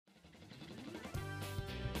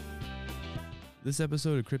This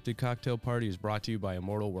episode of Cryptid Cocktail Party is brought to you by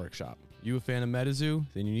Immortal Workshop. You a fan of MetaZoo?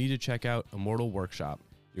 Then you need to check out Immortal Workshop,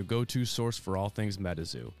 your go-to source for all things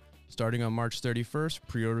MetaZoo. Starting on March 31st,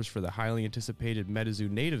 pre-orders for the highly anticipated MetaZoo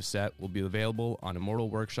native set will be available on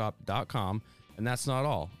immortalworkshop.com, and that's not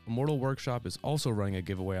all. Immortal Workshop is also running a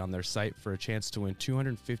giveaway on their site for a chance to win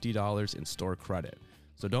 $250 in store credit.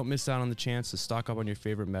 So don't miss out on the chance to stock up on your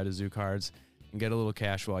favorite MetaZoo cards and get a little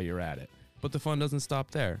cash while you're at it. But the fun doesn't stop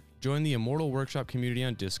there. Join the Immortal Workshop community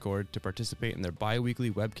on Discord to participate in their bi-weekly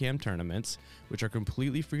webcam tournaments, which are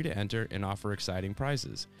completely free to enter and offer exciting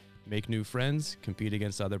prizes. Make new friends, compete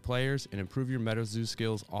against other players, and improve your MetaZoo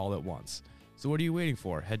skills all at once. So what are you waiting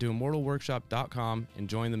for? Head to immortalworkshop.com and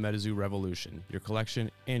join the MetaZoo revolution. Your collection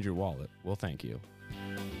and your wallet will thank you.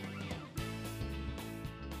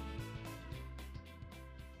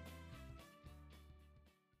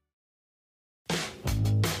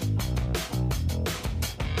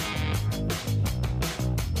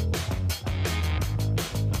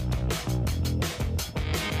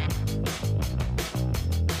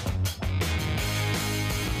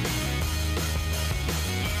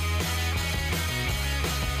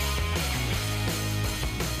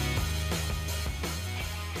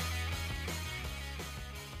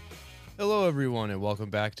 Hello everyone and welcome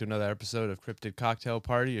back to another episode of Cryptid Cocktail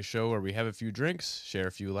Party, a show where we have a few drinks, share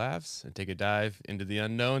a few laughs, and take a dive into the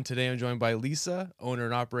unknown. Today I'm joined by Lisa, owner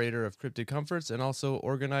and operator of Cryptid Comforts and also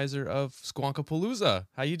organizer of Squonkapalooza.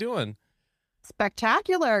 How you doing?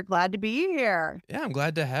 Spectacular. Glad to be here. Yeah, I'm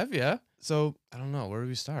glad to have you. So, I don't know, where do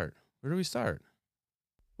we start?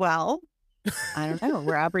 Well, I don't know,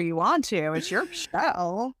 wherever you want to. It's your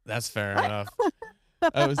show. That's fair enough.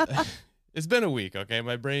 It's been a week, okay?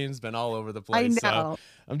 My brain's been all over the place. I know. So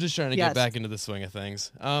I'm just trying to get back into the swing of things.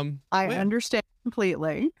 I understand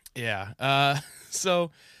completely. Yeah.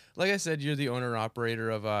 So, like I said, you're the owner and operator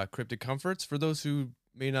of Cryptid Comforts. For those who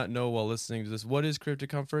may not know while listening to this, what is Cryptid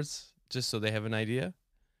Comforts? Just so they have an idea.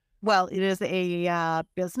 Well, it is a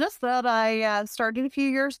business that I started a few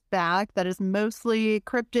years back that is mostly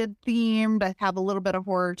cryptid themed. I have a little bit of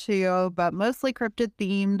horror too, but mostly cryptid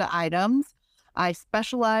themed items. I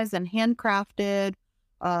specialize in handcrafted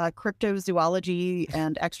cryptozoology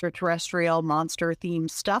and extraterrestrial monster themed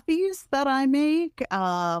stuffies that I make.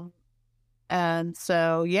 And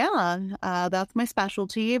so, that's my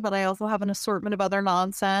specialty. But I also have an assortment of other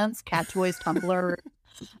nonsense: cat toys, tumblers,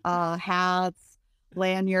 hats,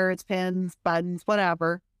 lanyards, pins, buttons,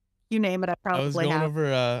 whatever. You name it, I probably have.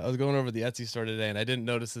 I was going over the Etsy store today, and I didn't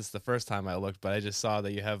notice this the first time I looked, but I just saw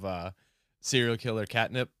that you have serial killer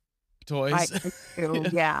catnip toys.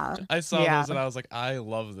 Yeah. I saw those and I was like, I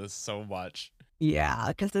love this so much. Yeah,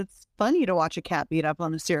 because it's funny to watch a cat beat up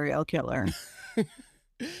on a serial killer.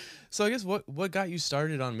 So I guess what got you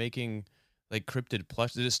started on making like cryptid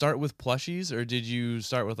plush? Did it start with plushies, or did you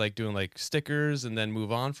start with like doing like stickers and then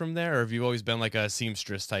move on from there? Or have you always been like a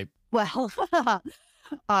seamstress type? Well,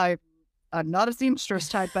 I'm not a seamstress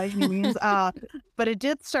type by any means, but it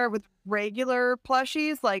did start with regular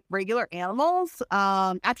plushies, like regular animals.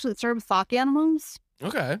 Actually, it started with sock animals.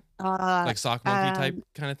 Okay. Like sock monkey type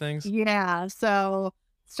kind of things? Yeah. So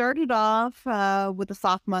started off with a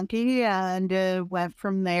sock monkey and went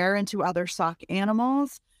from there into other sock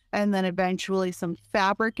animals, and then eventually some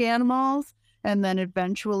fabric animals, and then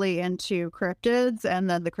eventually into cryptids, and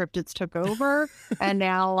then the cryptids took over, and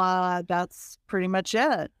now that's pretty much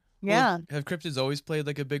it. Yeah. Well, have cryptids always played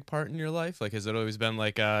like a big part in your life? Like, has it always been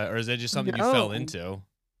like, or is it just something you fell into?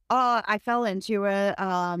 I fell into it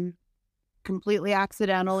completely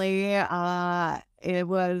accidentally. It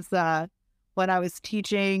was when I was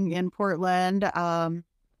teaching in Portland.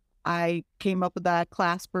 I came up with that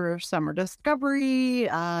class for summer discovery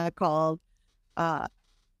called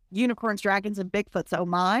Unicorns, Dragons, and Bigfoots. Oh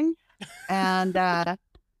my. And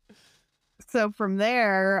so from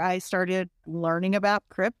there, I started learning about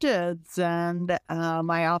cryptids, and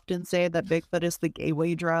I often say that Bigfoot is the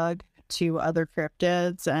gateway drug to other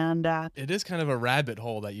cryptids, and it is kind of a rabbit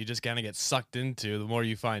hole that you just kind of get sucked into the more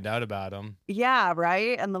you find out about them. Yeah,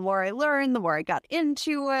 right. And the more I learned, the more I got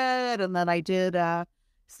into it, and then I did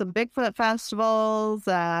some Bigfoot festivals,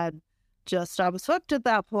 and I was hooked at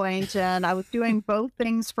that point, and I was doing both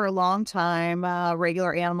things for a long time,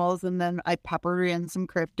 regular animals, and then I peppered in some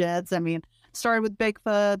cryptids. I mean, started with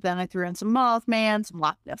Bigfoot, then I threw in some Mothman, some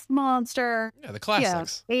Loch Ness Monster. Yeah, the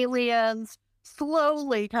classics. Yeah, aliens,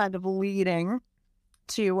 slowly kind of leading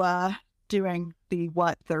to doing the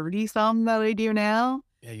 30-some that I do now.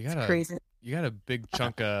 Yeah, crazy. You got a big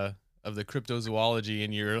chunk of the cryptozoology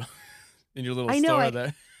in your little I know, store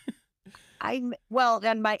there. And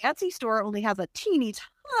my Etsy store only has a teeny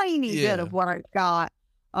tiny bit of what I've got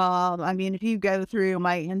I mean, if you go through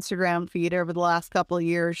my Instagram feed over the last couple of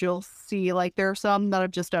years, you'll see like there are some that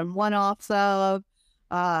I've just done one-offs of,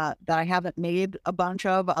 that I haven't made a bunch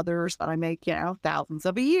of, others that I make, thousands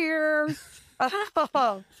of a year.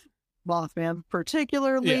 Mothman Yeah,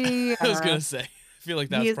 particularly. I was gonna say. I feel like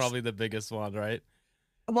that's He's probably the biggest one, right?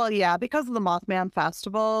 Well, yeah, because of the Mothman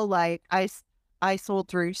festival, like I sold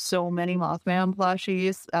through so many Mothman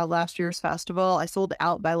plushies at last year's festival. I sold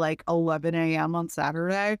out by like 11 a.m. on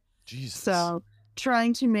Saturday. Jesus. So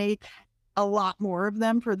trying to make a lot more of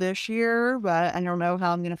them for this year, but I don't know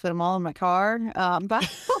how I'm going to fit them all in my car. But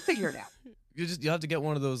we'll figure it out. You have to get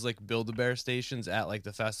one of those like Build-A-Bear stations at like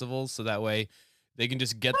the festivals, so that way they can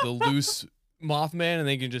just get the loose Mothman and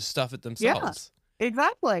they can just stuff it Yeah, themselves.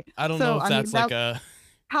 exactly. I don't So, know if I mean, that's like a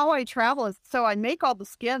how I travel is, so I make all the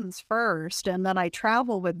skins first and then I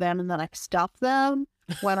travel with them and then I stuff them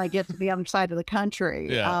when I get to the other side of the country.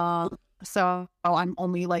 Yeah. So I'm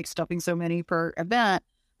only like stuffing so many per event.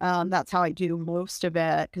 That's how I do most of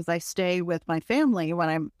it because I stay with my family when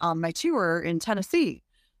I'm on my tour in Tennessee.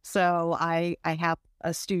 So I have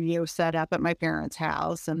a studio set up at my parents'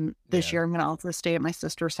 house, and this Yeah. year I'm going to also stay at my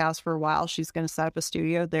sister's house for a while. She's going to set up a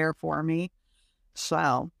studio there for me.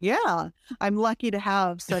 So yeah, I'm lucky to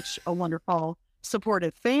have such a wonderful,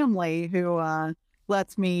 supportive family who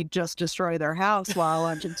lets me just destroy their house while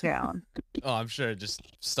I'm in town. Oh, I'm sure just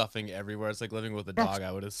stuffing everywhere. It's like living with a dog,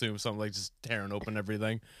 I would assume. Something like just tearing open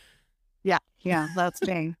everything. Yeah, that's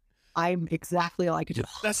me. I'm exactly like a dog.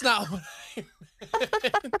 That's not what I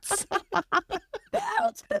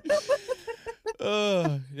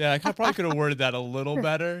meant. Yeah, probably could have worded that a little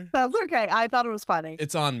better. That's okay. I thought it was funny.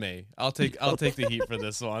 It's on me. I'll take the heat for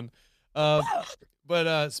this one.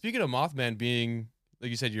 But speaking of Mothman being, like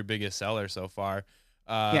you said, your biggest seller so far,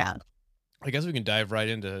 Yeah. I guess we can dive right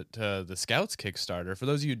into the Scouts Kickstarter. For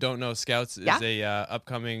those of you who don't know, Scouts is a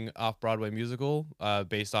upcoming off-Broadway musical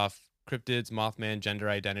based off cryptids, Mothman, gender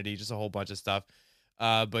identity, just a whole bunch of stuff.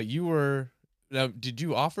 But did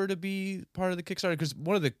you offer to be part of the Kickstarter? Because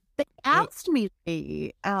They asked me to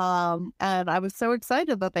be, and I was so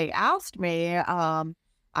excited that they asked me.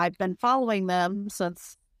 I've been following them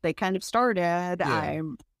since they kind of started. Yeah.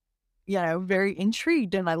 I'm, very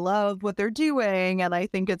intrigued and I love what they're doing. And I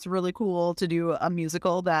think it's really cool to do a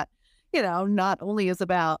musical that, not only is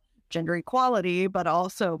about gender equality, but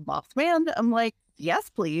also Mothman. I'm like, yes,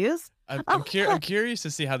 please. I'm curious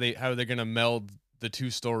to see how they're gonna meld the two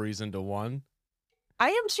stories into one. I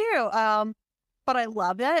am too. But I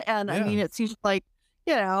love it. And I mean, it seems like,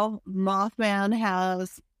 Mothman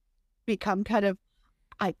has become kind of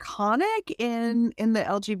iconic in the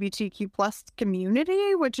LGBTQ plus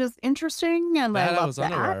community, which is interesting. And I was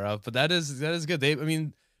unaware of, but that is good. I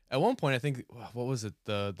mean, at one point, I think, what was it?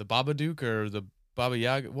 The Babadook or the Baba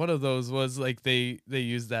Yaga? One of those was like, they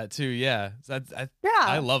used that too. Yeah.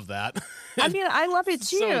 I love that. I mean, I love it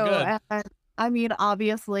too. So good. And, I mean,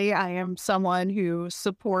 obviously I am someone who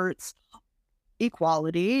supports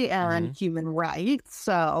equality and human rights.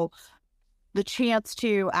 So the chance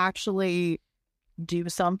to actually do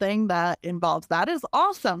something that involves that is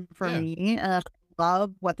awesome for me. And I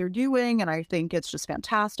love what they're doing. And I think it's just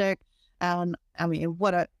fantastic. And I mean,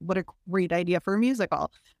 what a great idea for a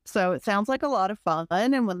musical. So it sounds like a lot of fun.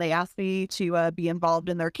 And when they asked me to be involved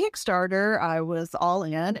in their Kickstarter, I was all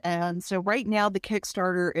in. And so right now the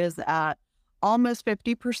Kickstarter is at almost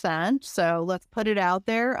 50%. So let's put it out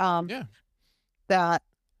there. That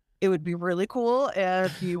it would be really cool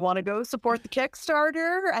if you want to go support the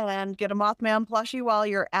Kickstarter and get a Mothman plushie while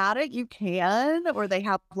you're at it, you can. Or they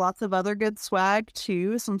have lots of other good swag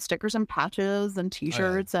too, some stickers and patches and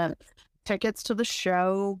t-shirts and tickets to the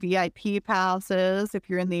show, VIP passes if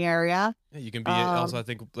you're in the area. Yeah, you can be also, I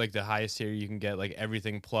think, like the highest tier, you can get like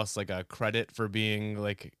everything plus like a credit for being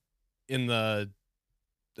like in the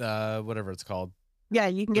whatever it's called. Yeah,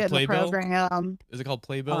 you can get in the program. Is it called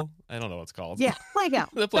Playbill? I don't know what it's called. Yeah, Playbill.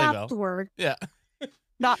 The Playbill. That's the word. Yeah.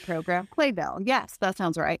 Not program. Playbill. Yes, that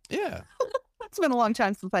sounds right. Yeah. It's been a long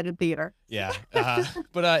time since I did theater. Yeah.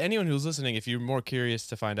 But anyone who's listening, if you're more curious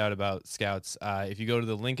to find out about Scouts, if you go to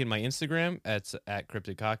the link in my Instagram, it's at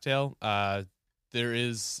Cryptid Cocktail, there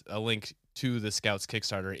is a link to the Scouts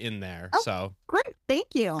Kickstarter in there. Oh, so great.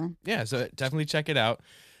 Thank you. Yeah, so definitely check it out.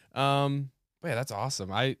 But yeah, that's awesome.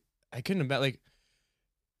 I couldn't imagine, like,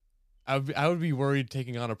 I would be worried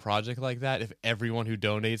taking on a project like that if everyone who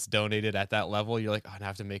donated at that level. You're like, I'd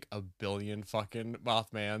have to make 1 billion fucking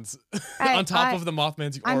Mothmans on top of the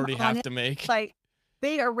Mothmans you already have to make. Like,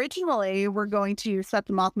 they originally were going to set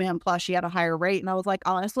the Mothman plushie at a higher rate, and I was like,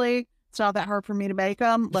 honestly, it's not that hard for me to make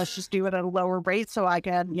them. Let's just do it at a lower rate so I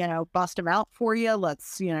can, bust them out for you.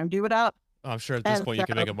 Let's, do it up. I'm sure at this And point so, you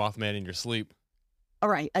can make a Mothman in your sleep. all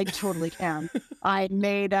right, I totally can. I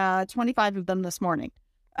made 25 of them this morning.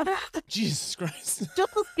 Jesus Christ. Still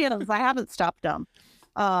skins. I haven't stopped them.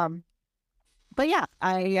 But yeah,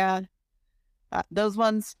 those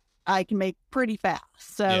ones I can make pretty fast.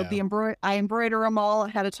 So I embroider them all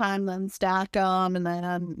ahead of time, then stack them, and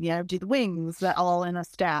then do the wings that all in a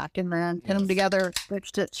stack, and then pin them together,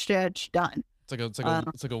 stitch, done.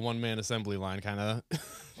 It's like a one-man assembly line kind of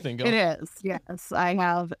thing going. It is, yes. I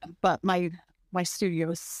have, but my studio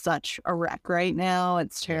is such a wreck right now.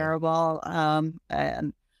 It's terrible.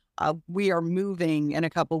 And we are moving in a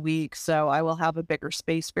couple weeks, so I will have a bigger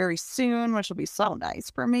space very soon, which will be so nice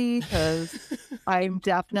for me because I'm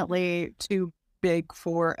definitely too big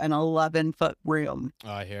for an 11-foot room.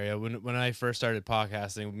 Oh, I hear you. When I first started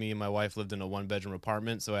podcasting, me and my wife lived in a 1-bedroom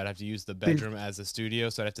apartment, so I'd have to use the bedroom as a studio.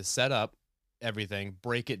 So I'd have to set up everything,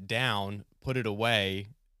 break it down, put it away,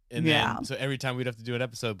 and then so every time we'd have to do an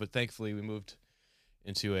episode. But thankfully, we moved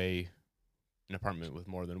into an apartment with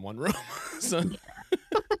more than one room. So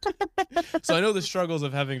I know the struggles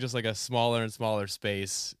of having just like a smaller and smaller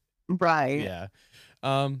space. Right. Yeah.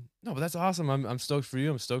 No, but that's awesome. I'm stoked for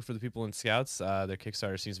you. I'm stoked for the people in Scouts. Their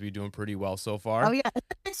Kickstarter seems to be doing pretty well so far. Oh yeah.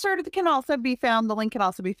 Kickstarter can also be found. The link can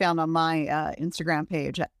also be found on my Instagram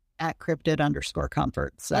page at Cryptid_comfort.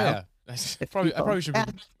 So yeah. I probably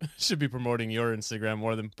should be promoting your Instagram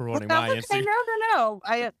more than promoting my Instagram. No.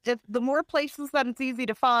 If the more places that it's easy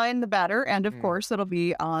to find, the better. And of course, it'll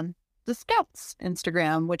be on the Scouts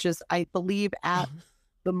Instagram, which is, I believe, at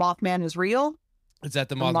the Mothman is Real. It's at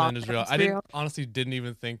the Mothman is Real. I honestly didn't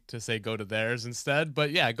even think to say go to theirs instead,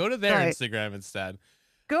 but yeah, go to their Instagram instead.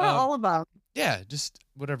 Go to all of them. Yeah, just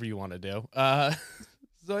whatever you want to do.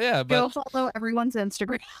 So yeah, but go follow everyone's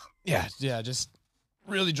Instagram. Yeah, just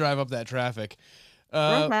really drive up that traffic.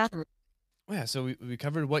 Yeah, so we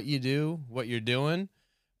covered what you do, what you're doing.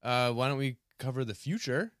 Why don't we cover the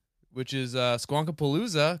future, which is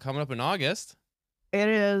Squonkapalooza coming up in August. It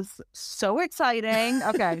is so exciting.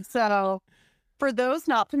 Okay, so for those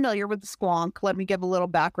not familiar with the Squonk, let me give a little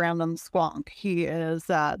background on the Squonk. He is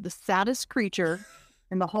the saddest creature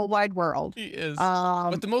in the whole wide world. He is.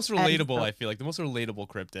 But the most relatable, I feel like. The most relatable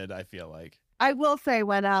cryptid, I feel like. I will say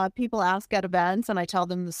when people ask at events and I tell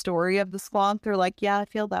them the story of the Squonk, they're like, yeah, I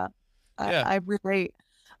feel that. I relate.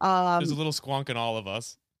 There's a little Squonk in all of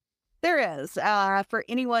us. There is. For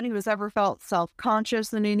anyone who has ever felt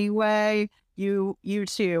self-conscious in any way, you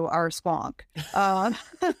too are a Squonk. The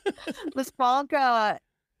Squonk,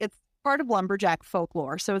 it's part of lumberjack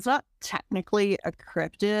folklore, so it's not technically a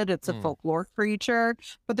cryptid. It's a folklore creature,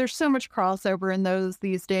 but there's so much crossover in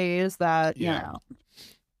these days that you know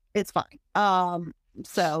it's fine.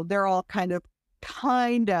 So they're all kind of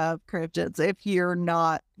cryptids if you're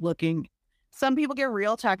not looking. Some people get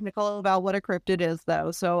real technical about what a cryptid is,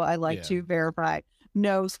 though, so I like to verify.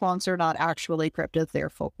 No, Squonks are not actually cryptids.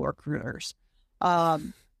 They're folklore critters.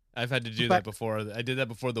 I've had to do that before. I did that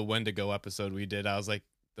before the Wendigo episode we did. I was like,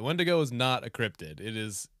 the Wendigo is not a cryptid. It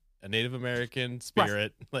is a Native American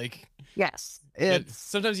spirit. Right. Like, yes,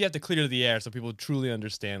 sometimes you have to clear the air so people truly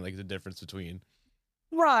understand like the difference between.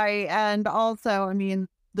 Right, and also, I mean,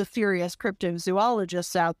 the serious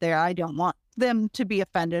cryptozoologists out there, I don't want them to be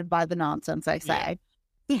offended by the nonsense I say.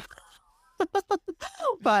 Yeah.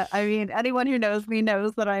 But I mean, anyone who knows me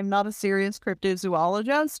knows that I'm not a serious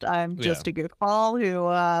cryptozoologist. I'm just a goofball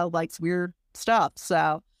who likes weird stuff.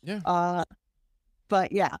 So,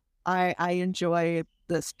 but yeah, I enjoy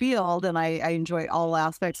this field and I enjoy all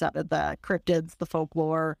aspects of it, the cryptids, the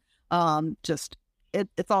folklore. Just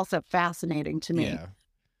it's also fascinating to me. Yeah.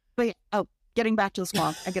 But getting back to the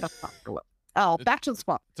Squonk, I get off. Back to the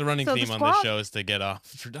Squonk. It's a running theme on this show is to get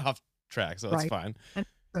off track, so it's fine. I'm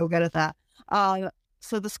so good at that.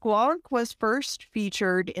 So the Squonk was first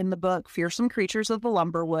featured in the book Fearsome Creatures of the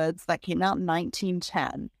Lumberwoods that came out in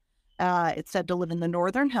 1910. It's said to live in the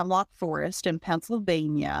northern hemlock forest in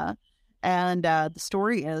Pennsylvania. And the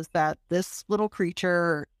story is that this little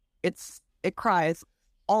creature, it cries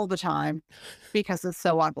all the time because it's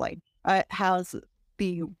so ugly. It has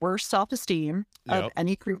the worst self-esteem of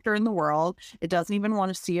any creature in the world. It doesn't even want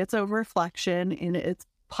to see its own reflection in its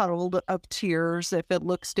puddle of tears. If it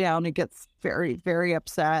looks down, it gets very, very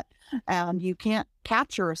upset. And you can't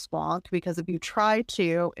capture a Squonk because if you try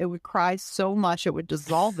to, it would cry so much it would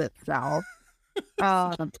dissolve itself.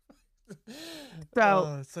 It's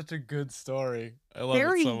such a good story. I love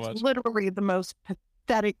it so much. Literally the most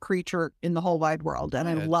pathetic creature in the whole wide world, and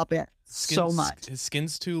I love it so much. His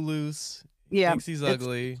skin's too loose. Yeah, thinks he's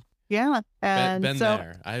ugly. Yeah, and been so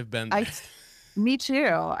there. I've been there. Me too.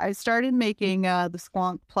 I started making the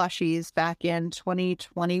Squonk plushies back in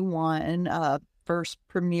 2021. First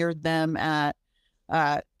premiered them at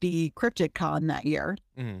the Cryptid Con that year.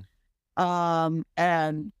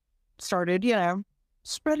 And started,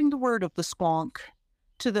 spreading the word of the Squonk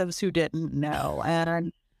to those who didn't know.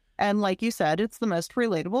 And like you said, it's the most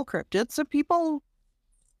relatable cryptid. So people,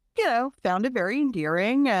 found it very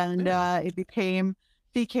endearing, and it became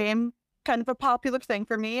kind of a popular thing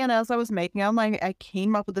for me. And as I was making them, I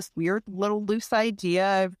came up with this weird little loose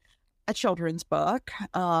idea of a children's book.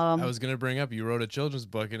 I was going to bring up, you wrote a children's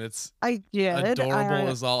book, and it's I did. adorable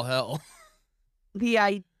as all hell. The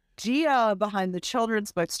idea behind the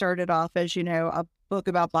children's book started off as, a book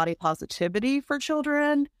about body positivity for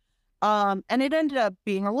children. And it ended up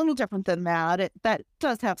being a little different than that. That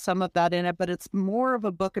does have some of that in it, but it's more of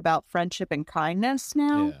a book about friendship and kindness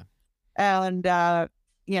now. Yeah. And,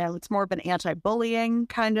 it's more of an anti-bullying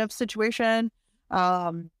kind of situation.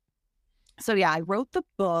 So yeah, I wrote the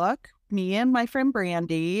book, me and my friend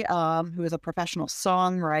Brandy, who is a professional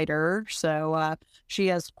songwriter. So she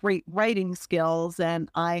has great writing skills, and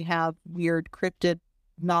I have weird cryptid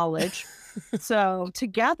knowledge. So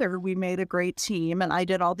together we made a great team, and I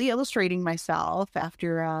did all the illustrating myself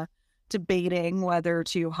after debating whether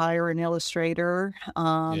to hire an illustrator.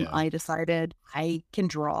 I decided I can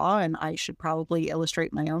draw and I should probably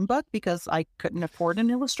illustrate my own book because I couldn't afford an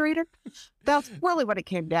illustrator. That's really what it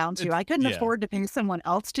came down to. I couldn't afford to pay someone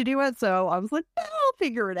else to do it. So I was like, I'll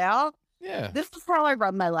figure it out. Yeah. This is how I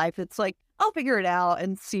run my life. It's like, I'll figure it out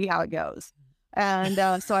and see how it goes. And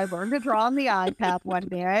so I learned to draw on the iPad one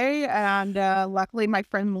day, and luckily my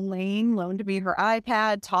friend Lane loaned me her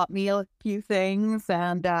iPad, taught me a few things,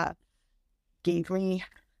 and gave me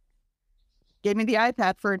the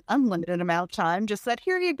iPad for an unlimited amount of time. Just said,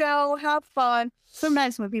 here you go, have fun. So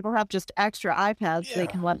nice when people have just extra iPads they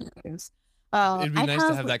can let me use. It'd be nice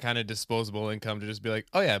to have that kind of disposable income to just be like,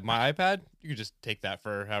 oh yeah, my iPad, you can just take that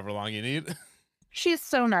for however long you need. She's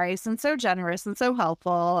so nice and so generous and so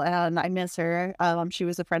helpful, and I miss her. She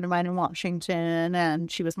was a friend of mine in Washington,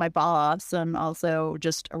 and she was my boss, and also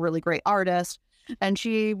just a really great artist. And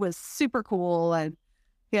she was super cool and,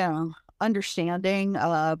 understanding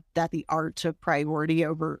that the art took priority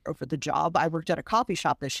over the job. I worked at a coffee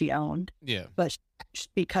shop that she owned. Yeah. But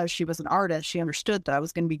because she was an artist, she understood that I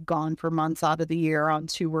was going to be gone for months out of the year on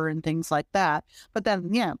tour and things like that. But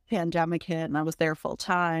then, pandemic hit, and I was there full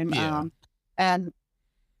time. Yeah.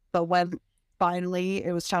 But when finally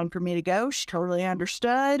it was time for me to go, she totally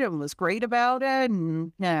understood and was great about it.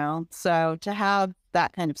 And, so to have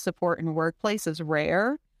that kind of support in the workplace is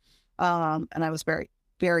rare. And I was very,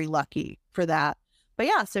 very lucky for that. But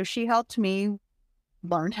yeah, so she helped me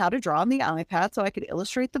learn how to draw on the iPad so I could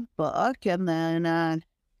illustrate the book. And then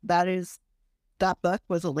that book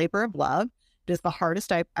was a labor of love. It is the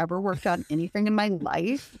hardest I've ever worked on anything in my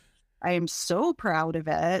life. I am so proud of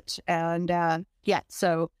it. And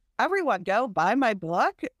so everyone go buy my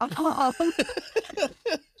book.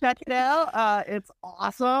 Check it out. It's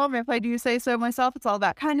awesome. If I do say so myself, it's all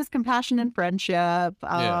about kindness, compassion, and friendship.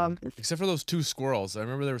 Except for those two squirrels. I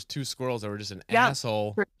remember there was two squirrels that were just an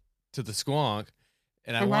asshole to the squonk,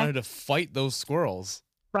 and I wanted to fight those squirrels.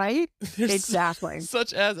 Right? Exactly.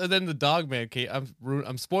 Such as, and then the dog man came.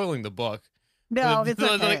 I'm spoiling the book. No, it's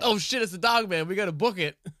okay. They're like, oh shit, it's the dog man. We got to book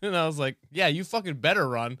it. And I was like, yeah, you fucking better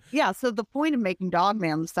run. Yeah. So the point of making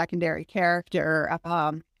Dogman the secondary character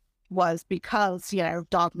was because,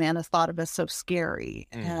 Dogman is thought of as so scary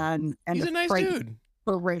and he's a nice dude.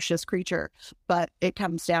 Ferocious creature. But it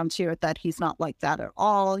comes down to it that he's not like that at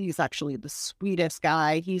all. He's actually the sweetest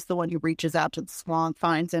guy. He's the one who reaches out to the Squonk,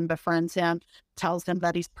 finds him, befriends him, tells him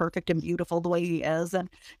that he's perfect and beautiful the way he is. And,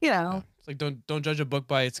 it's like, don't judge a book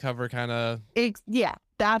by its cover kind of. Yeah,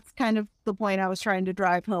 that's kind of the point I was trying to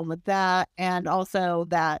drive home with that. And also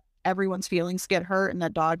that everyone's feelings get hurt, and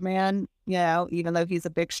that Dogman, even though he's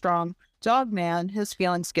a big, strong dog man, his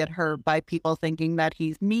feelings get hurt by people thinking that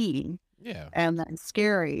he's mean. Yeah. And that's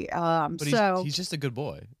scary. But he's just a good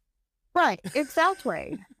boy. Right,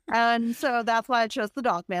 exactly. And so that's why I chose the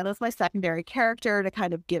Dogman as my secondary character, to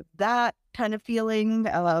kind of give that kind of feeling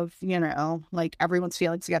of, like everyone's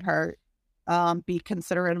feelings get hurt. Be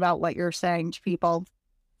considerate about what you're saying to people.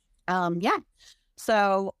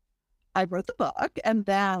 So I wrote the book, and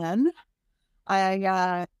then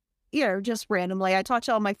I, just randomly, I talked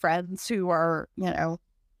to all my friends who are,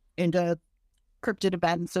 into cryptid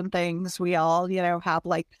events and things. We all, have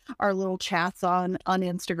like our little chats on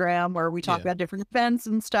Instagram where we talk about different events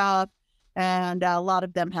and stuff. And a lot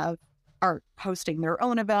of them are hosting their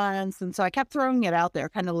own events. And so I kept throwing it out there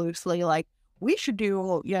kind of loosely, like, we should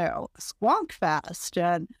do, Squonk Fest.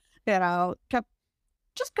 And kept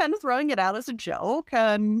just kind of throwing it out as a joke,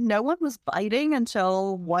 and no one was biting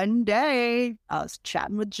until one day I was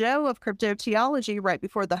chatting with Joe of Cryptoteology right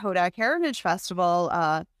before the Hodak Heritage Festival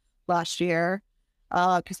last year,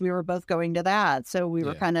 because we were both going to that. So we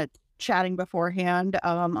were kind of chatting beforehand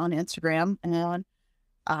on Instagram, and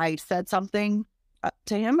I said something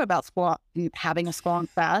to him about having a Squonk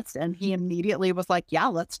Fest, and he immediately was like, yeah,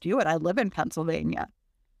 let's do it. I live in Pennsylvania.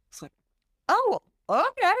 It's like, oh,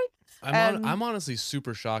 okay. I'm honestly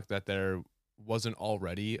super shocked that there wasn't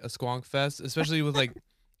already a Squonk Fest, especially with like,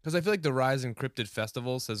 because I feel like the rise in cryptid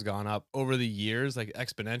festivals has gone up over the years, like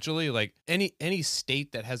exponentially. Like any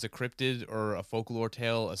state that has a cryptid or a folklore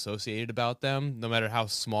tale associated about them, no matter how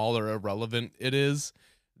small or irrelevant it is,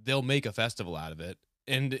 they'll make a festival out of it.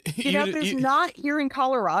 And there's not here in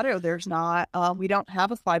Colorado. There's not. We don't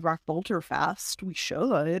have a Slide Rock Boulder Fest. We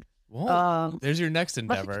should. Well, there's your next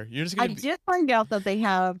endeavor. You're just gonna. I did find out that they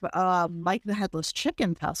have Mike the Headless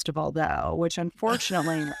Chicken Festival, though, which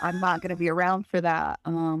unfortunately I'm not going to be around for that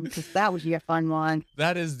because that would be a fun one.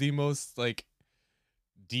 That is the most like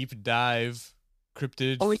deep dive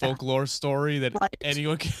cryptid folklore story that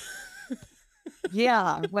anyone can.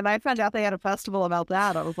 Yeah, when I found out they had a festival about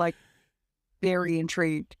that, I was like very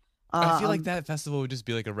intrigued. I feel like that festival would just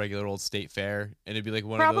be like a regular old state fair, and it'd be like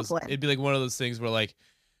one of those. It'd be like one of those things where like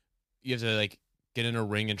you have to like get in a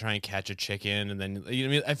ring and try and catch a chicken, and then you know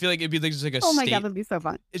what I mean. I feel like it'd be like just like a. Oh my god, that'd be so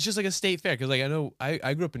fun! It's just like a state fair because like I know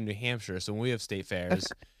I grew up in New Hampshire, so when we have state fairs,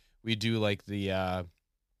 we do like the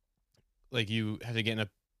like you have to get in a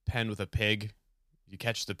pen with a pig, you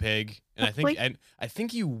catch the pig, and I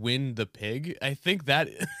think you win the pig. I think that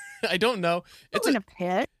I don't know. It's in a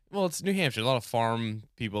pit. Well, it's New Hampshire. A lot of farm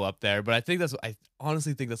people up there, but I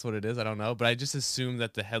honestly think that's what it is. I don't know, but I just assume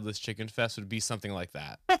that the Headless Chicken Fest would be something like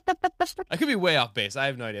that. I could be way off base. I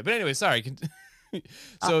have no idea. But anyway, sorry.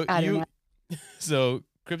 So so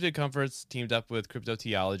Cryptid Comforts teamed up with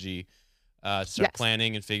Cryptoteology to start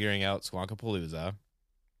planning and figuring out Squonkapalooza.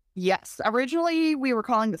 Yes. Originally, we were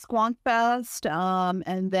calling it Squonk Fest,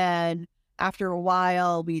 and then after a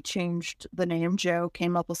while, we changed the name. Joe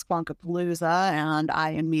came up with Squonkapalooza, and I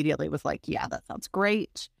immediately was like, yeah, that sounds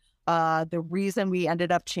great. The reason we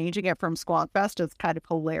ended up changing it from Squonk Fest is kind of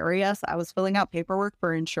hilarious. I was filling out paperwork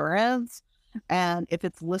for insurance, and if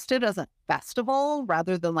it's listed as a festival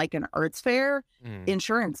rather than like an arts fair,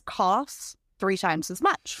 insurance costs 3 times as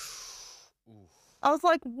much. I was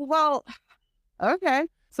like, well, okay.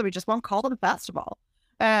 So we just won't call it a festival.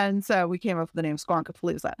 And so we came up with the name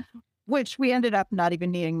Squonkapalooza, which we ended up not even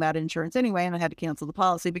needing that insurance anyway, and I had to cancel the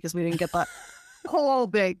policy because we didn't get that whole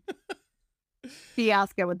big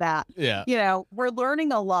fiasco with that. Yeah. You know, we're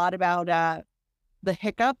learning a lot about the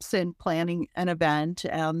hiccups in planning an event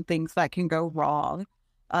and things that can go wrong.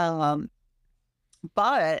 But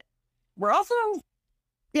we're also,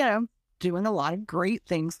 you know, doing a lot of great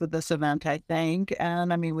things with this event, I think.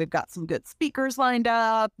 And I mean, we've got some good speakers lined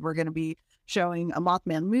up. We're going to be showing a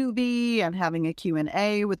Mothman movie and having a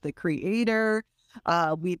Q&A with the creator.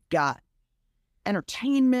 We've got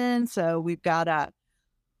entertainment. So we've got,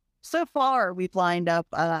 so far we've lined up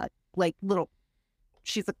like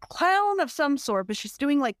she's a clown of some sort, but she's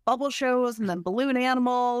doing like bubble shows and then balloon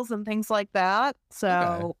animals and things like that.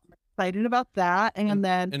 So excited about that. And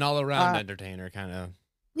then an all-around entertainer kind of.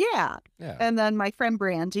 Yeah. And then my friend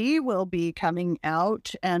Brandy will be coming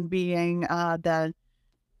out and being the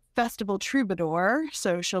festival troubadour.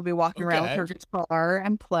 So she'll be walking around with her guitar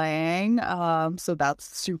and playing. So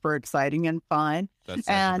that's super exciting and fun.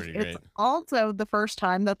 And it's also the first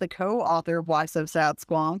time that the co-author of Why So Sad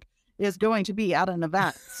Squonk is going to be at an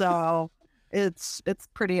event. So it's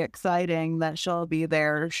pretty exciting that she'll be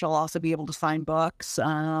there. She'll also be able to sign books,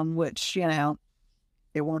 which, you know,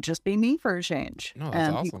 it won't just be me for a change. No,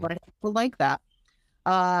 that's awesome. People like that.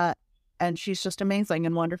 And she's just amazing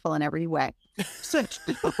and wonderful in every way. So,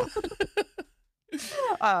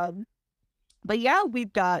 but yeah,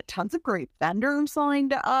 we've got tons of great vendors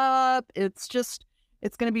lined up. It's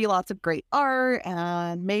going to be lots of great art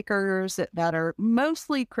and makers that are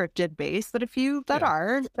mostly cryptid based, but a few that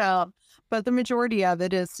aren't. But the majority of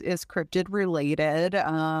it is cryptid related,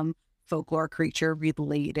 folklore creature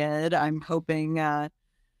related. I'm hoping,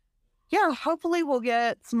 hopefully we'll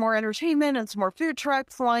get some more entertainment and some more food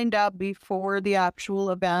trucks lined up before the actual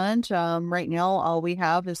event. Right now, all we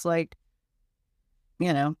have is like,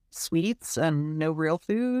 you know, sweets and no real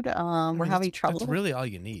food. We're having trouble. That's really all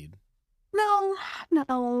you need. No,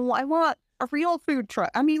 I want a real food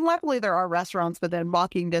truck. I mean, luckily there are restaurants within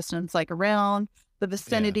walking distance, like around the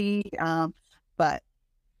vicinity. But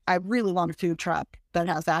I really want a food truck that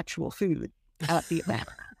has actual food at the event.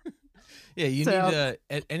 Yeah, you need So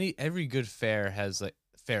to. Every good fair has like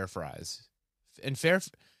fair fries, and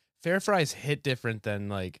fair fries hit different than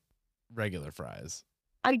like regular fries.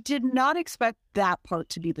 I did not expect that part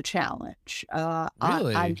to be the challenge. I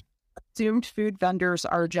Really? assumed food vendors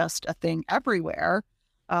are just a thing everywhere.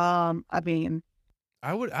 I mean,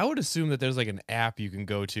 I would assume that there's like an app you can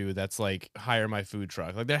go to that's like hire my food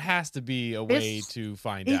truck. Like there has to be a way it's to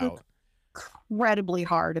find out. incredibly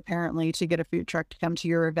hard, apparently, to get a food truck to come to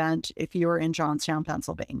your event if you're in Johnstown,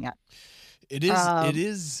 Pennsylvania. It Um,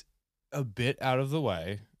 is a bit out of the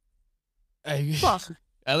way. I well,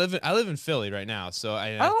 I live in Philly right now, so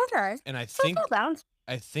oh, okay. and So it's all down.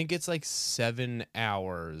 I think it's like 7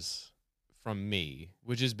 hours from me,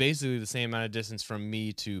 which is basically the same amount of distance from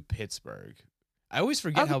me to Pittsburgh. I always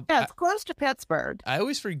forget Okay, how yeah, it's close to Pittsburgh. I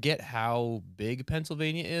always forget how big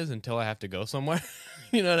Pennsylvania is until I have to go somewhere.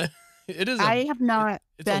 You know what it is I have not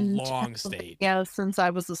it's a been to long state. Pennsylvania since I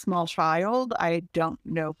was a small child. I don't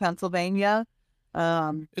know Pennsylvania.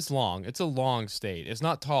 It's long. It's a long state. It's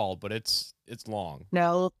not tall, but it's long.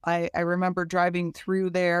 No, I remember driving through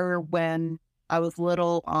there when I was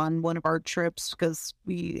little on one of our trips because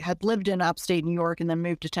we had lived in upstate New York and then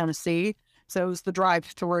moved to Tennessee. So it was the drive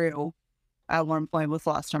through at one point was the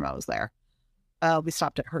last time I was there. We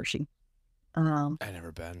stopped at Hershey. I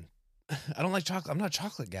never been. I don't like chocolate. I'm not a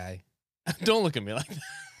chocolate guy. Don't look at me like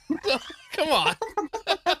that. Come on.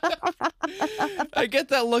 I get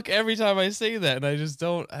that look every time I say that, and I just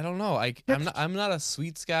don't. I don't know. I'm not a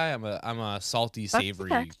sweets guy. I'm a salty,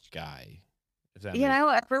 savory okay. guy. If that You makes. know,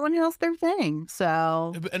 everyone has their thing.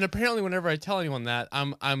 So And apparently, whenever I tell anyone that,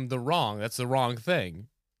 I'm the wrong. That's the wrong thing.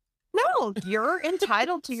 no, you're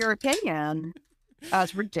entitled to your opinion,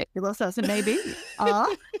 as ridiculous as it may be.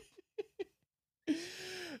 But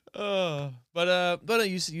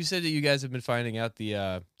you said that you guys have been finding out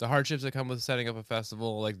the hardships that come with setting up a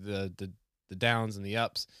festival, like the downs and the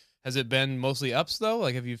ups. Has it been mostly ups though?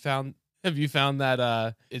 Like have you found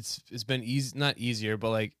that it's been easy, not easier,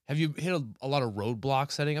 but like have you hit a lot of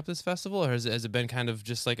roadblocks setting up this festival, or has it been kind of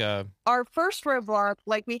just like a Our first roadblock,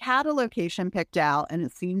 like we had a location picked out and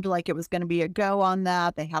it seemed like it was going to be a go on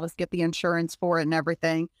that. They had us get the insurance for it and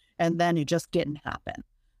everything. And then it just didn't happen.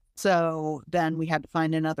 So then we had to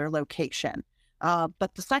find another location.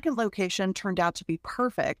 But the second location turned out to be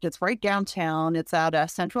perfect. It's right downtown. It's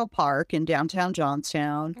at Central Park in downtown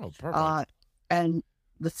Johnstown. oh perfect? And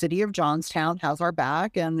the city of Johnstown has our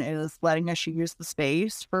back and is letting us use the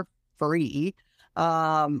space for free,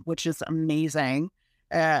 which is amazing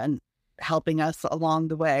and helping us along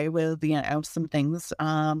the way with, some things.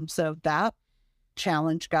 So that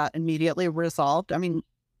challenge got immediately resolved. I mean,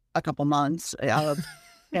 a couple months of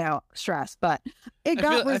stress, but it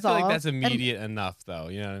got resolved. I feel like that's immediate enough, though.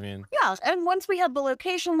 You know what I mean? Yeah, and once we had the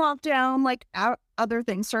location locked down, like other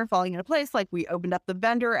things started falling into place. Like we opened up the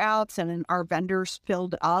vendor apps, and then our vendors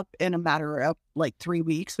filled up in a matter of like 3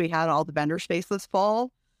 weeks. We had all the vendor spaces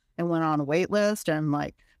full, and went on a wait list, and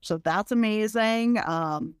so that's amazing.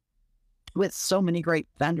 With so many great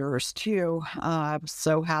vendors too. I was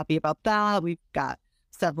so happy about that. We've got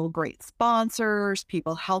several great sponsors,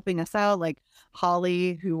 people helping us out, like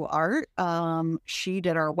Holly Who Art. She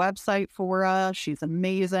did our website for us. She's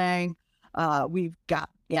amazing. We've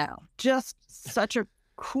got, just such a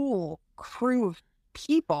cool crew of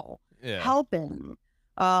people helping.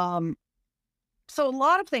 So a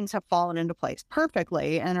lot of things have fallen into place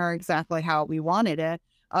perfectly and are exactly how we wanted it.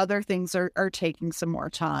 Other things are taking some more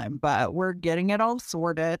time, but we're getting it all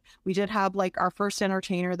sorted. We did have like our first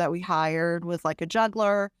entertainer that we hired was like a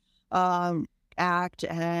juggler act,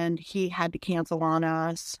 and he had to cancel on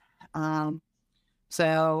us.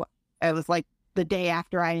 So it was like the day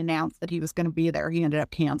after I announced that he was going to be there, he ended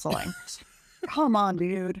up canceling. Come on,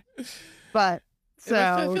 dude. But so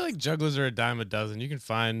I feel like jugglers are a dime a dozen. You can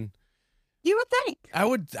find. You would think.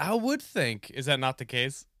 I would think. Is that not the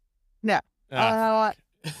case? No.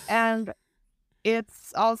 And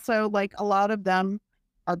it's also like a lot of them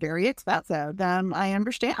are very expensive. And I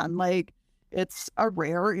understand, like, it's a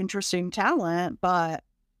rare, interesting talent, but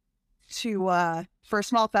for a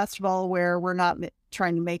small festival where we're not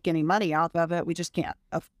trying to make any money off of it, we just can't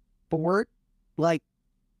afford like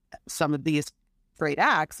some of these great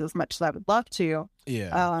acts as much as I would love to.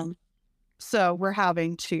 Yeah. So we're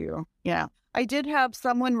having to, I did have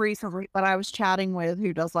someone recently that I was chatting with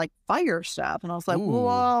who does like fire stuff. And I was like,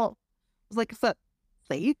 is that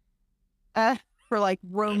safe for like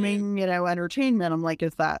roaming, entertainment? I'm like,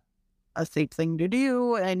 is that a safe thing to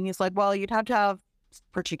do? And he's like, well, you'd have to have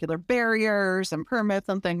particular barriers and permits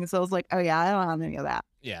and things. So I was like, oh yeah, I don't have any of that.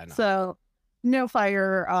 Yeah. No. So no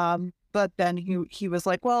fire. but then he was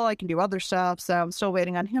like, well, I can do other stuff. So I'm still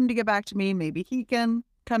waiting on him to get back to me. Maybe he can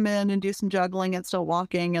come in and do some juggling and still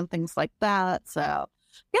walking and things like that. So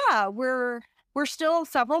yeah, we're still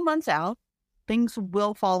several months out. Things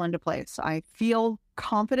will fall into place. I feel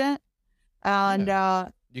confident. And You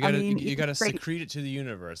I gotta mean, you gotta it's great. secrete it to the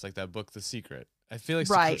universe, like that book, The Secret. I feel like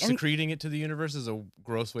Right. And secreting it to the universe is a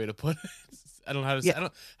gross way to put it. I don't know how to. yeah, I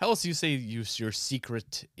don't. How else do you say your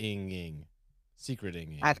secreting?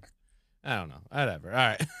 I, I don't know. Whatever. All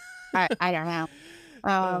right. I don't know.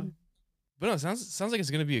 Uh, Um, but no, it sounds like it's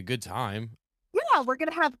gonna be a good time. yeah, we're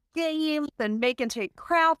gonna have games and make and take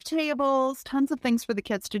craft tables, tons of things for the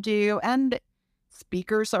kids to do, and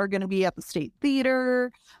speakers are gonna be at the State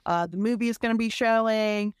Theater. The movie is gonna be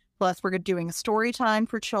showing. Plus, we're doing a story time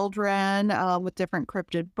for children with different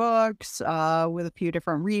cryptid books, with a few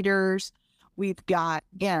different readers. We've got,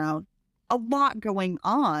 a lot going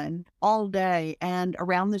on all day and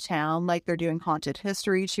around the town. Like they're doing haunted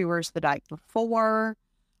history tours the night before,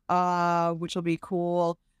 which will be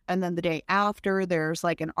cool. And then the day after, there's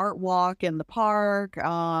like an art walk in the park.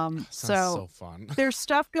 Sounds so fun. There's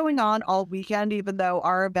stuff going on all weekend, even though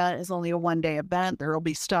our event is only a 1-day event. There will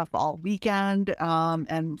be stuff all weekend.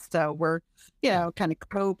 And so we're, kind of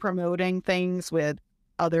co-promoting things with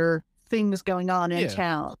other things going on in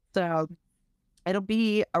town. So it'll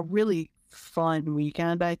be a really fun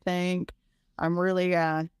weekend, I think. I'm really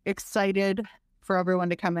excited for everyone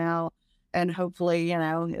to come out. And hopefully,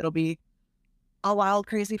 it'll be a wild,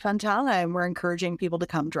 crazy, fun time. We're encouraging people to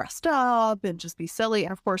come dressed up and just be silly.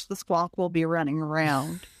 And of course, the Squonk will be running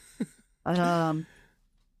around,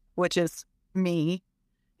 which is me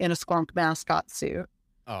in a Squonk mascot suit.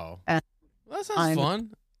 Oh, and well, that sounds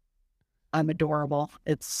fun. I'm adorable.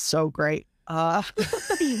 It's so great.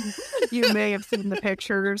 You may have seen the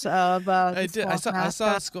pictures of I did. I saw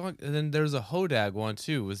mascot. a Squonk, and then there's a Hodag one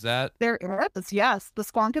too. Was that? There is, yes. The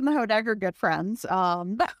Squonk and the Hodag are good friends.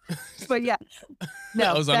 But yeah, no,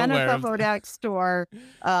 I was Ben unaware at the of Hodag store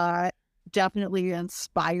definitely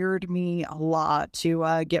inspired me a lot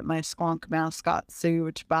to get my Squonk mascot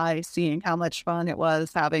suit by seeing how much fun it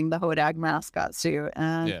was having the Hodag mascot suit.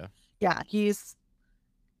 And yeah, he's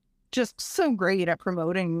just so great at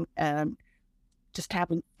promoting and just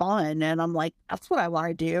having fun. And I'm like, that's what I want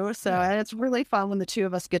to do. So and it's really fun when the two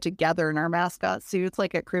of us get together in our mascot suits,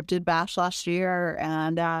 like at Cryptid Bash last year.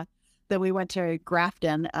 And then we went to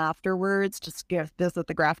Grafton afterwards to visit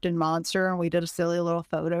the Grafton Monster. And we did a silly little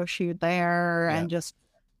photo shoot there and just,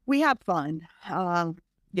 we had fun.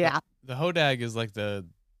 Yeah. The Hodag is like the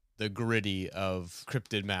gritty of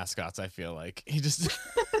cryptid mascots, I feel like. He just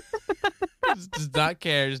does not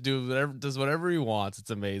care, just does whatever he wants. It's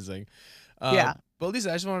amazing. But Lisa,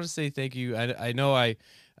 I just wanted to say thank you. I know I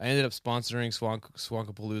ended up sponsoring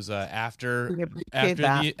Squonkapalooza after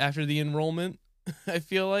the enrollment. I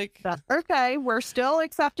feel like that's okay. We're still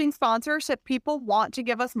accepting sponsors. If people want to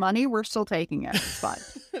give us money, we're still taking it. It's fine.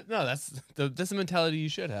 No, that's the mentality you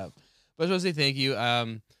should have. But I just want to say thank you.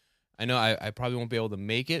 I know I probably won't be able to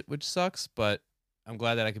make it, which sucks, but I'm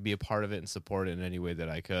glad that I could be a part of it and support it in any way that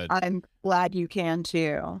I could. I'm glad you can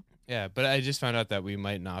too. Yeah, but I just found out that we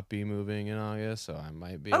might not be moving in August, so I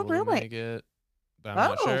might be able to make it. But I'm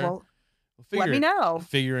not sure. Well, let me know.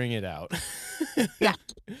 Figuring it out. Yeah.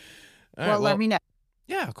 Well, let me know.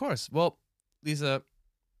 Yeah, of course. Well, Lisa,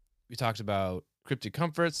 we talked about Cryptid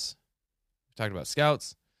Comforts. We talked about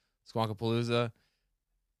Scouts, Squonkapalooza.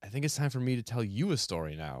 I think it's time for me to tell you a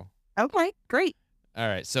story now. Okay, great. All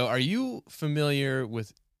right. So are you familiar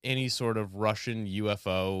with any sort of Russian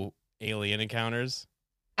UFO alien encounters?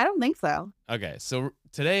 I don't think so. Okay. So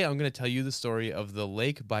today I'm going to tell you the story of the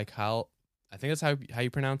Lake Baikal. I think that's how you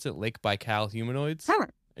pronounce it. Lake Baikal humanoids. Sure.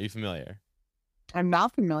 Are you familiar? I'm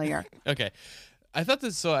not familiar. Okay. I thought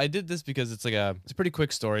this, so I did this because it's a pretty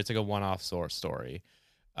quick story. It's like a one-off story.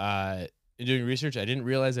 In doing research, I didn't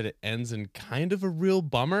realize that it ends in kind of a real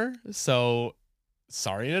bummer. So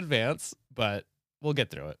sorry in advance, but we'll get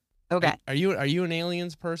through it. Okay. Are you an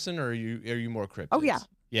aliens person, or are you more cryptids? Oh yeah.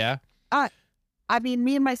 Yeah. I mean,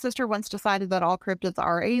 me and my sister once decided that all cryptids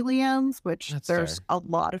are aliens, which there's a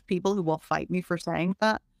lot of people who will fight me for saying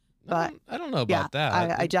that. But I don't know about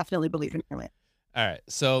that. I definitely believe in aliens. All right,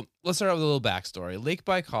 so let's start out with a little backstory. Lake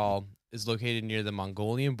Baikal is located near the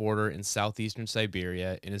Mongolian border in southeastern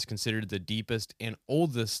Siberia and is considered the deepest and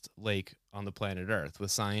oldest lake on the planet Earth,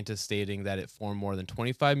 with scientists stating that it formed more than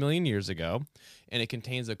 25 million years ago, and it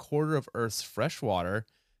contains a quarter of Earth's fresh water,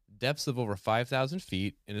 depths of over 5,000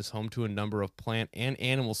 feet, and is home to a number of plant and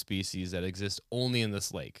animal species that exist only in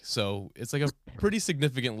this lake. So it's like a pretty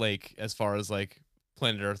significant lake as far as like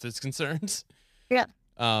planet Earth is concerned. Yeah.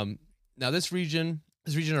 Now, this region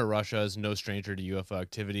This region of Russia is no stranger to UFO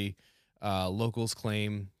activity. Locals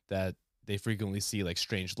claim that they frequently see like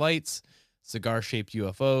strange lights, cigar-shaped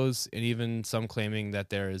UFOs, and even some claiming that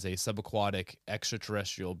there is a subaquatic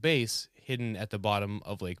extraterrestrial base hidden at the bottom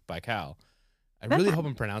of Lake Baikal. I really hope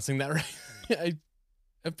I'm pronouncing that right.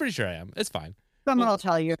 I'm pretty sure I am. It's fine. Someone Well, will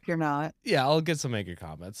tell you if you're not. yeah, I'll get some angry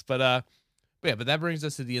comments. But that brings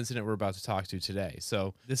us to the incident we're about to talk to today.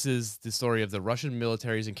 So this is the story of the Russian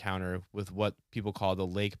military's encounter with what people call the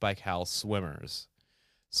Lake Baikal swimmers.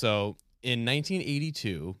 So in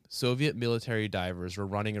 1982, Soviet military divers were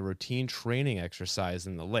running a routine training exercise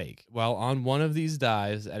in the lake. While on one of these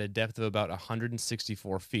dives at a depth of about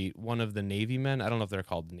 164 feet, one of the Navy men, I don't know if they're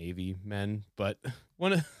called Navy men, but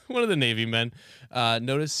one of the Navy men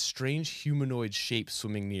noticed strange humanoid shapes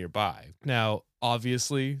swimming nearby. Now,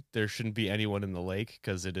 obviously, there shouldn't be anyone in the lake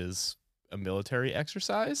because it is a military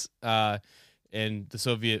exercise. And the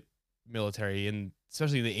Soviet military, and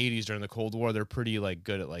especially in the 80s during the Cold War, they're pretty like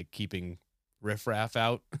good at like keeping riffraff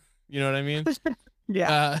out. You know what I mean?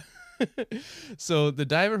 Yeah. So the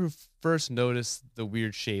diver who first noticed the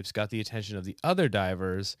weird shapes got the attention of the other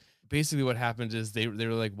divers. Basically what happened is they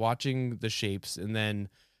were like watching the shapes, and then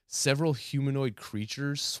several humanoid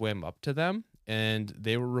creatures swam up to them, and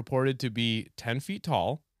they were reported to be 10 feet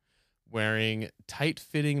tall, wearing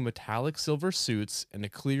tight-fitting metallic silver suits and a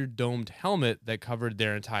clear domed helmet that covered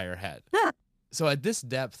their entire head. So at this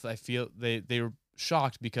depth, I feel they were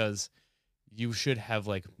shocked because you should have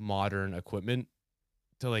like modern equipment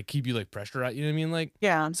to like keep you like pressure out. You know what I mean? Like,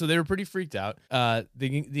 Yeah. so they were pretty freaked out.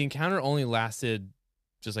 The encounter only lasted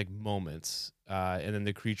just like moments. And then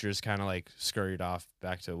the creatures kind of like scurried off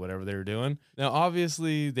back to whatever they were doing. Now,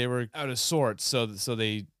 obviously they were out of sorts. So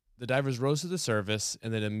the divers rose to the surface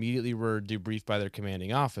and then immediately were debriefed by their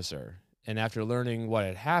commanding officer. And after learning what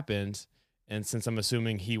had happened, and since I'm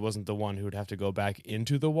assuming he wasn't the one who would have to go back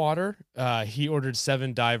into the water, he ordered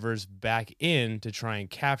 7 divers back in to try and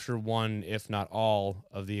capture one, if not all,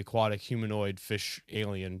 of the aquatic humanoid fish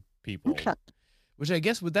alien people. Okay. Which I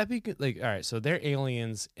guess, would that be like, all right, so they're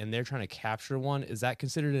aliens and they're trying to capture one. Is that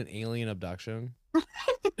considered an alien abduction?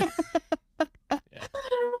 Yeah.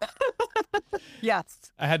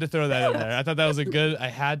 Yes. I had to throw that in there. I thought that was I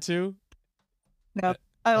had to. Nope.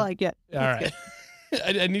 I like it. All right.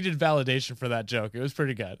 I needed validation for that joke. It was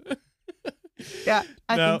pretty good. Yeah,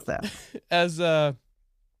 I think so. As the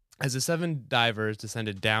 7 divers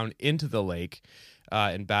descended down into the lake,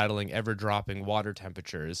 and battling ever-dropping water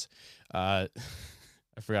temperatures, I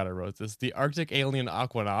forgot I wrote this. The Arctic alien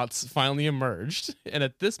aquanauts finally emerged, and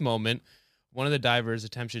at this moment, one of the divers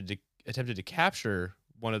attempted to capture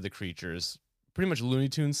one of the creatures, pretty much Looney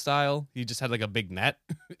Tunes style. He just had like a big net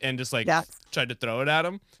and just like tried to throw it at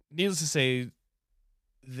him. Needless to say,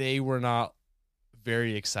 they were not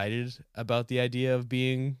very excited about the idea of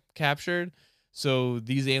being captured. So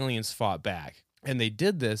these aliens fought back, and they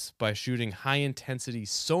did this by shooting high-intensity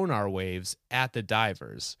sonar waves at the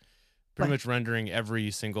divers, pretty much rendering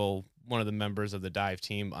every single one of the members of the dive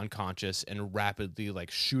team unconscious and rapidly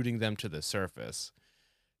like shooting them to the surface.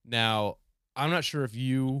 Now, I'm not sure if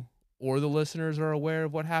you or the listeners are aware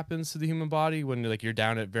of what happens to the human body when like you're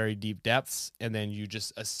down at very deep depths and then you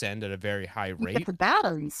just ascend at a very high rate. You get the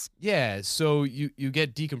batteries. Yeah, so you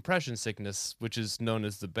get decompression sickness, which is known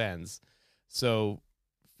as the bends. So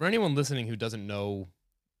for anyone listening who doesn't know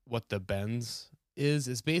what the bends is,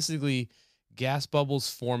 it's basically gas bubbles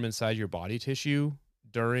form inside your body tissue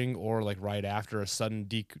during or like right after a sudden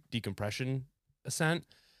decompression ascent.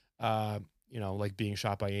 Like being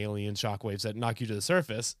shot by alien shockwaves that knock you to the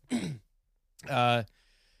surface.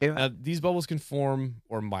 These bubbles can form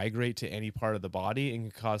or migrate to any part of the body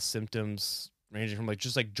and can cause symptoms ranging from like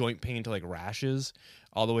just like joint pain to like rashes,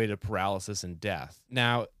 all the way to paralysis and death.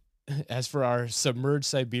 Now, as for our submerged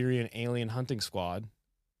Siberian alien hunting squad,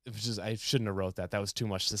 I shouldn't have wrote that. That was too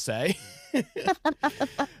much to say.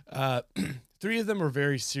 3 of them were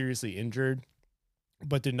very seriously injured,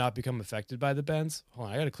 but did not become affected by the bends. Hold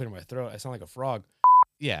on, I gotta clear my throat. I sound like a frog.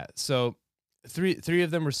 Yeah, so three of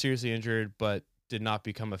them were seriously injured, but did not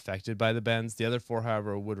become affected by the bends. The other 4,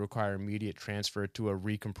 however, would require immediate transfer to a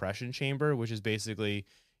recompression chamber, which is basically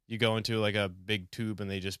you go into like a big tube and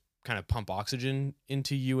they just kind of pump oxygen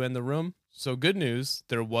into you and the room. So good news,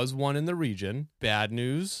 there was one in the region. Bad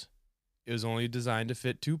news, it was only designed to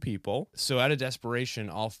fit 2 people. So out of desperation,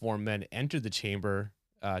 all 4 men entered the chamber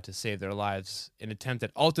to save their lives, an attempt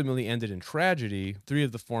that ultimately ended in tragedy, 3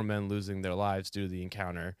 of the 4 men losing their lives due to the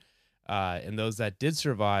encounter. And those that did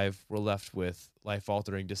survive were left with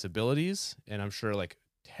life-altering disabilities, and I'm sure like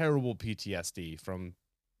terrible PTSD from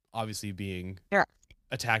obviously being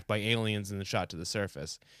attacked by aliens and then shot to the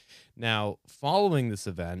surface. Now, following this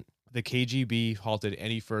event, the KGB halted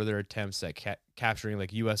any further attempts at capturing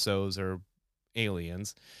like USOs or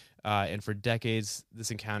aliens. And for decades,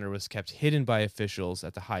 this encounter was kept hidden by officials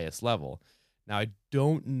at the highest level. Now, I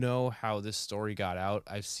don't know how this story got out.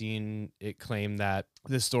 I've seen it claim that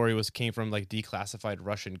this story came from like declassified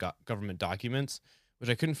Russian government documents, which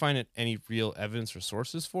I couldn't find any real evidence or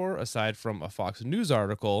sources for, aside from a Fox News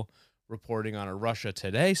article reporting on a Russia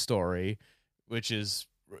Today story, which is,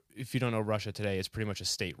 if you don't know Russia Today, it's pretty much a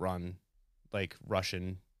state-run, like,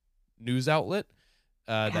 Russian news outlet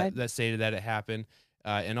that stated that it happened.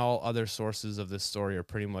 And all other sources of this story are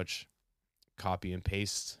pretty much copy and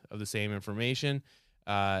paste of the same information.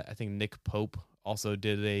 I think Nick Pope also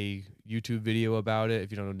did a YouTube video about it.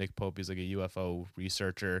 If you don't know Nick Pope, he's like a UFO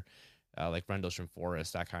researcher, like Rendlesham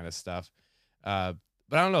Forest, that kind of stuff. But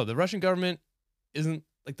I don't know. The Russian government isn't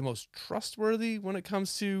like the most trustworthy when it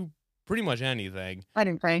comes to pretty much anything. I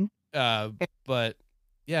didn't think. But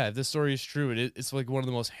yeah, if this story is true, it's like one of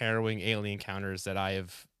the most harrowing alien encounters that I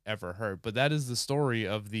have ever heard. But that is the story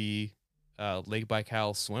of the Lake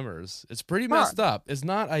Baikal swimmers. It's pretty messed up. It's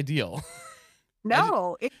not ideal.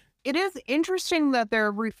 No, it is interesting that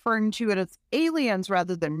they're referring to it as aliens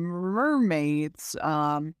rather than mermaids.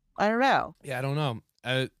 I don't know. Yeah, I don't know.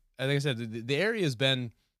 Like I said, the area has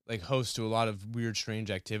been like host to a lot of weird, strange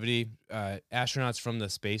activity. Astronauts from the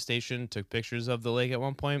space station took pictures of the lake at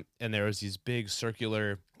one point, and there was these big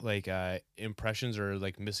circular like impressions or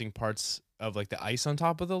like missing parts of like the ice on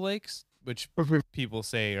top of the lakes, which people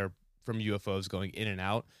say are from UFOs going in and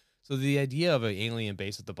out. So the idea of an alien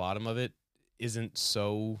base at the bottom of it isn't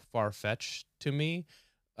so far-fetched to me.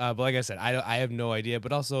 But like I said, I have no idea.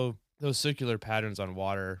 But also those circular patterns on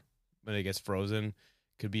water when it gets frozen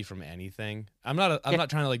could be from anything. I'm not trying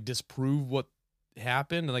to like disprove what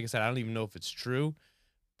happened. And like I said, I don't even know if it's true,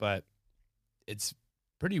 but it's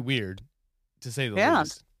pretty weird to say the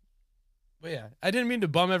least. But yeah, I didn't mean to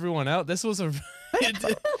bum everyone out. This was a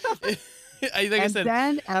I said,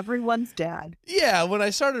 then everyone's dead. Yeah, when I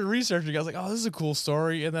started researching, I was like, "Oh, this is a cool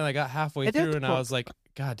story," and then I got halfway through, and I was like,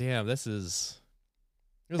 "God damn, this is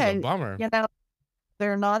a bummer." You know,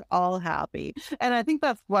 they're not all happy, and I think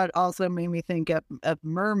that's what also made me think of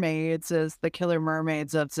mermaids as the killer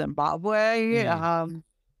mermaids of Zimbabwe.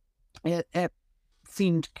 It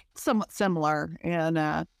seemed somewhat similar in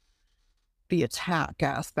the attack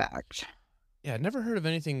aspect. Yeah, I'd never heard of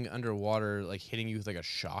anything underwater like hitting you with like a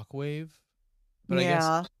shockwave. But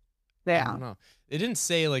I don't know. It didn't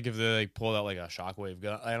say like if they like pulled out like a shockwave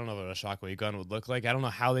gun. I don't know what a shockwave gun would look like. I don't know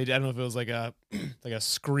how they did. I don't know if it was like a like a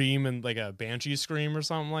scream and like a banshee scream or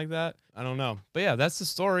something like that. I don't know. But yeah, that's the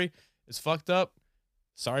story. It's fucked up.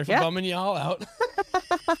 Sorry for bumming y'all out.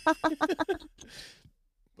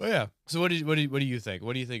 But yeah. So what do you think?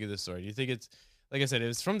 What do you think of this story? Do you think it's, like I said,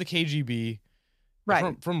 it's from the KGB?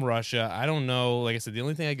 Right. From Russia. I don't know. Like I said, the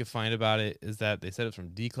only thing I could find about it is that they said it's from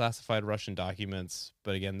declassified Russian documents.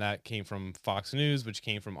 But again, that came from Fox News, which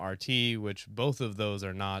came from RT, which both of those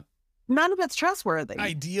are not. None of it's trustworthy.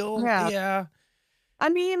 Ideal. Yeah. I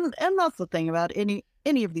mean, and that's the thing about any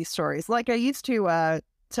of these stories. Like I used to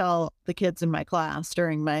tell the kids in my class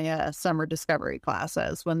during my summer discovery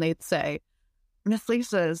classes when they'd say, "Miss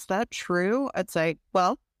Lisa, is that true?" I'd say,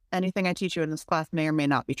 "Well, anything I teach you in this class may or may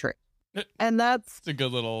not be true." And that's a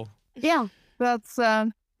good little. Yeah, that's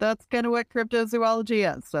kind of what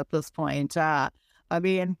cryptozoology is at this point. I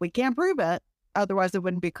mean, we can't prove it, otherwise it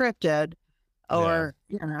wouldn't be cryptid, or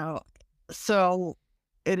so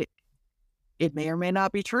it may or may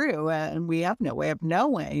not be true, and we have no way of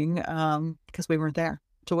knowing because we weren't there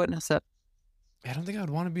to witness it. I don't think I would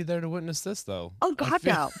want to be there to witness this, though. Oh God,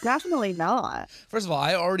 no, definitely not. First of all,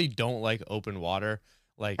 I already don't like open water.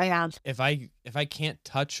 Like, if I can't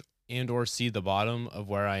touch and or see the bottom of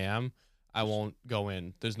where I am, I won't go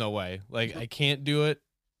in. There's no way. Like, I can't do it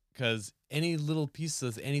because any little piece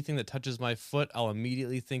of anything that touches my foot, I'll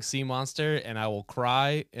immediately think sea monster, and I will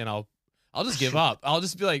cry, and I'll just give up. I'll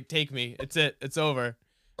just be like, take me. It's it. It's over.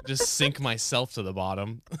 Just sink myself to the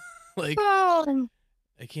bottom. Like, I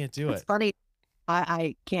can't do it. It's funny.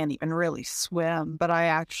 I can't even really swim, but I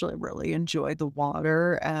actually really enjoy the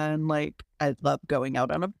water, and like I love going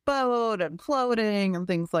out on a boat and floating and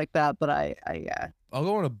things like that. But I'll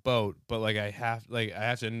go on a boat, but like I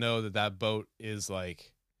have to know that boat is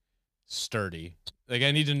like sturdy. Like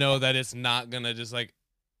I need to know that it's not gonna just like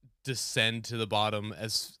descend to the bottom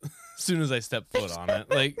as soon as I step foot on it.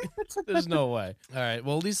 Like there's no way. All right,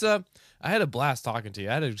 well, Lisa, I had a blast talking to you.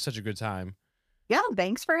 I had such a good time. Yeah,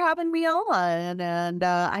 thanks for having me on. And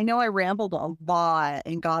I know I rambled a lot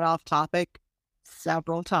and got off topic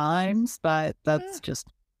several times, but that's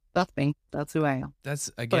me. That's who I am.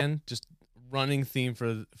 That's again just running theme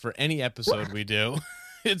for any episode we do.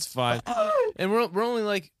 It's fine, and we're only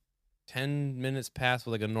like 10 minutes past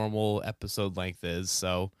what like a normal episode length is,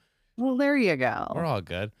 so well, there you go. We're all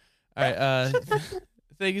good. All right.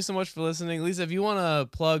 Thank you so much for listening. Lisa, if you want to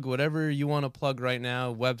plug whatever you want to plug right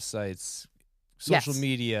now, websites, social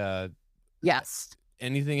media. Yes.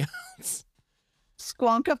 Anything else?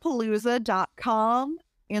 Squonkapalooza.com,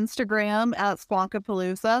 Instagram at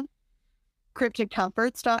Squonkapalooza,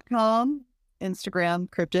 cryptidcomforts.com, Instagram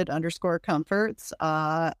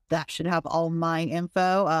cryptid_comforts. That should have all my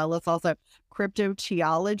info. Let's also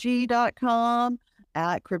cryptoteology.com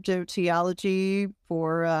at cryptoteology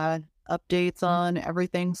for updates on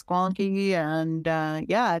everything Squonky. And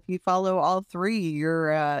if you follow all three,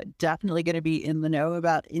 you're definitely going to be in the know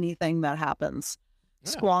about anything that happens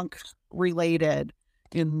Squonk related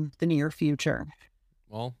in the near future.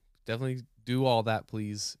 Well, definitely do all that,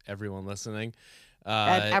 please, everyone listening.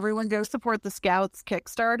 And everyone go support the Scouts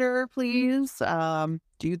Kickstarter, please.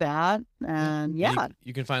 Do that. And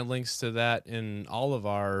you can find links to that in all of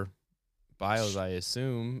our bios, I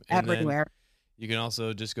assume. And everywhere. You can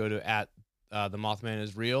also just go to the Mothman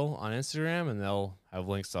is Real on Instagram, and they'll have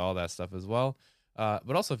links to all that stuff as well.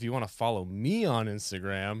 But also, if you want to follow me on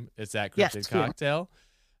Instagram, it's at Cryptid Cocktail.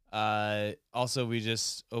 Also, we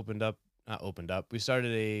just we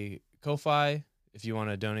started a Ko-Fi. If you want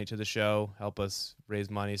to donate to the show, help us raise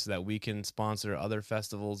money so that we can sponsor other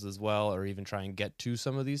festivals as well, or even try and get to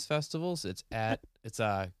some of these festivals. It's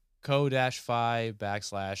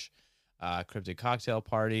ko-fi/Cryptid Cocktail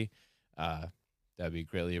Party. That'd be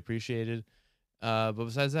greatly appreciated. But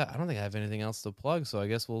besides that, I don't think I have anything else to plug. So I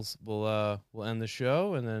guess we'll end the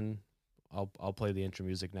show, and then I'll play the intro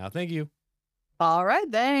music now. Thank you. All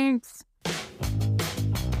right, thanks.